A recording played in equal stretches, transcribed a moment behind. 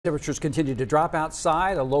Temperatures continue to drop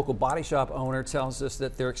outside. A local body shop owner tells us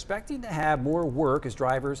that they're expecting to have more work as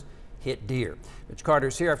drivers hit deer. Mitch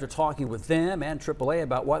Carter's here after talking with them and AAA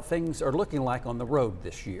about what things are looking like on the road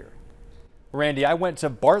this year. Randy, I went to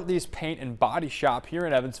Bartley's Paint and Body Shop here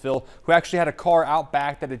in Evansville, who actually had a car out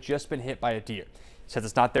back that had just been hit by a deer. He says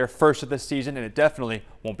it's not their first of the season, and it definitely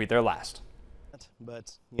won't be their last.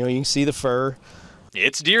 But, you can see the fur.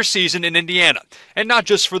 It's deer season in Indiana, and not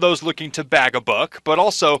just for those looking to bag a buck, but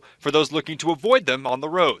also for those looking to avoid them on the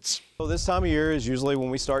roads. So this time of year is usually when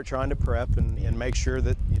we start trying to prep and make sure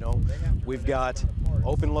that, we've got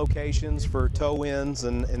open locations for tow-ins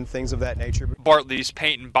and things of that nature. Bartley's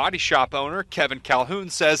Paint and Body Shop owner, Kevin Calhoun,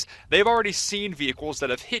 says they've already seen vehicles that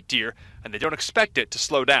have hit deer, and they don't expect it to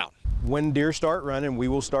slow down. When deer start running, we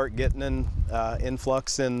will start getting an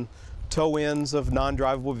influx in tow-ins of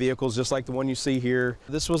non-drivable vehicles, just like the one you see here.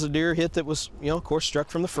 This was a deer hit that was, of course, struck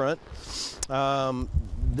from the front.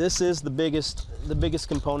 This is the biggest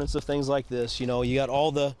components of things like this. You got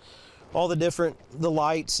all the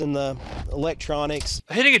lights and the electronics.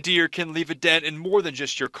 Hitting a deer can leave a dent in more than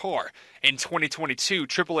just your car. In 2022,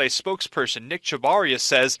 AAA spokesperson Nick Chabaria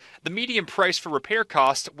says the median price for repair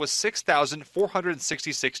cost was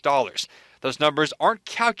 $6,466. Those numbers aren't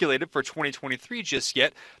calculated for 2023 just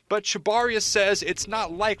yet, but Chabaria says it's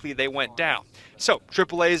not likely they went down. So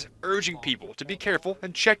AAA is urging people to be careful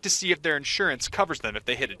and check to see if their insurance covers them if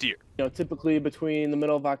they hit a deer. Typically between the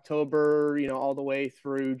middle of October, all the way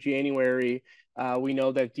through January, we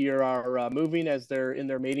know that deer are moving as they're in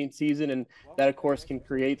their mating season, and that of course can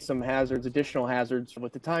create some hazards, additional hazards.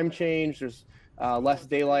 With the time change, there's less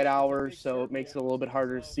daylight hours, so it makes it a little bit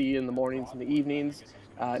harder to see in the mornings and the evenings.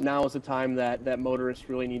 Now is the time that motorists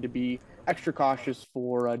really need to be extra cautious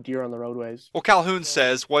for deer on the roadways. Well, Calhoun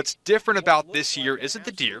says what's different about this year isn't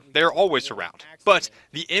the deer, they're always around, but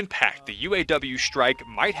the impact the UAW strike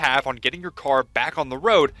might have on getting your car back on the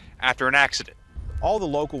road after an accident. All the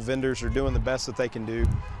local vendors are doing the best that they can do,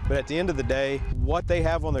 but at the end of the day, what they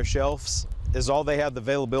have on their shelves is all they have the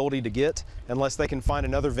availability to get, unless they can find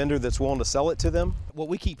another vendor that's willing to sell it to them. What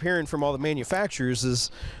we keep hearing from all the manufacturers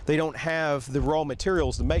is they don't have the raw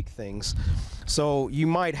materials to make things. So you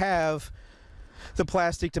might have the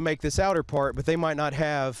plastic to make this outer part, but they might not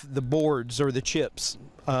have the boards or the chips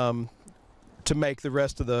to make the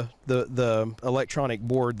rest of the electronic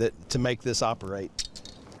board to make this operate.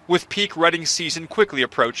 With peak rutting season quickly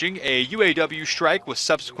approaching, a UAW strike with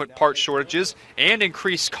subsequent part shortages and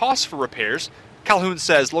increased costs for repairs, Calhoun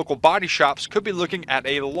says local body shops could be looking at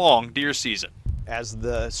a long deer season. As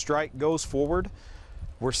the strike goes forward,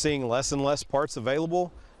 we're seeing less and less parts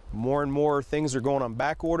available. More and more things are going on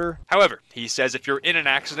back order. However, he says if you're in an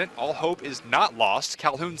accident, all hope is not lost.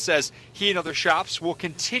 Calhoun says he and other shops will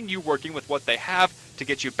continue working with what they have to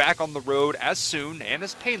get you back on the road as soon and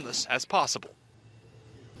as painless as possible.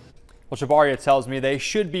 Well, Chabaria tells me they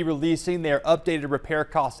should be releasing their updated repair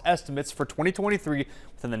cost estimates for 2023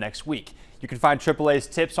 within the next week. You can find AAA's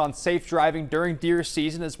tips on safe driving during deer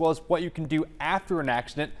season, as well as what you can do after an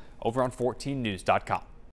accident, over on 14news.com.